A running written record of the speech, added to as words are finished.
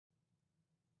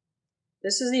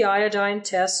This is the iodine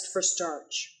test for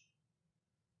starch.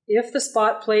 If the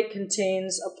spot plate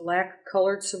contains a black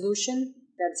colored solution,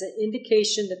 that's an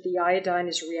indication that the iodine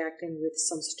is reacting with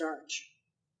some starch.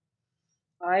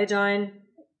 Iodine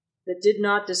that did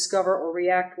not discover or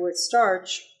react with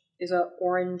starch is an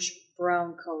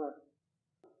orange-brown color.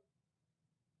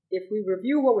 If we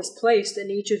review what was placed in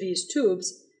each of these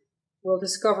tubes, we'll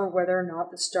discover whether or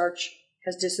not the starch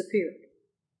has disappeared.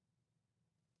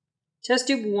 Test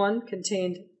tube 1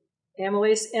 contained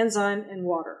amylase enzyme and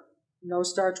water. No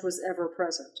starch was ever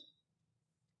present.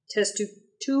 Test tube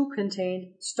 2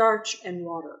 contained starch and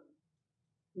water.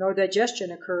 No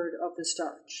digestion occurred of the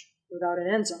starch. Without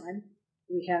an enzyme,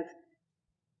 we have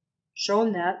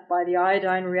shown that by the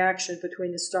iodine reaction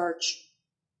between the starch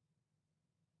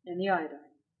and the iodine.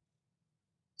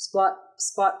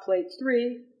 Spot plate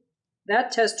 3,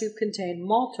 that test tube contained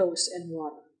maltose and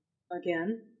water.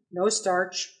 Again, no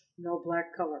starch, no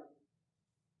black color.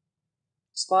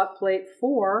 Spot plate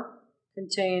 4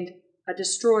 contained a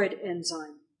destroyed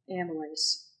enzyme,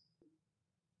 amylase.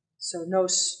 So no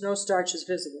starch is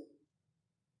visible.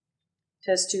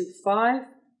 Test tube 5,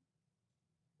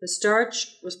 the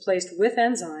starch was placed with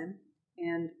enzyme,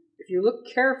 and if you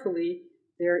look carefully,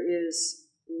 there is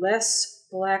less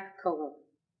black color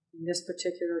in this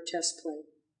particular test plate.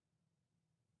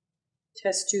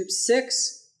 Test tube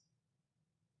 6,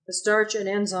 the starch and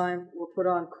enzyme were put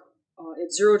on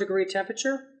at 0 degree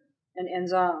temperature, and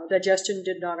enzyme digestion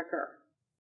did not occur.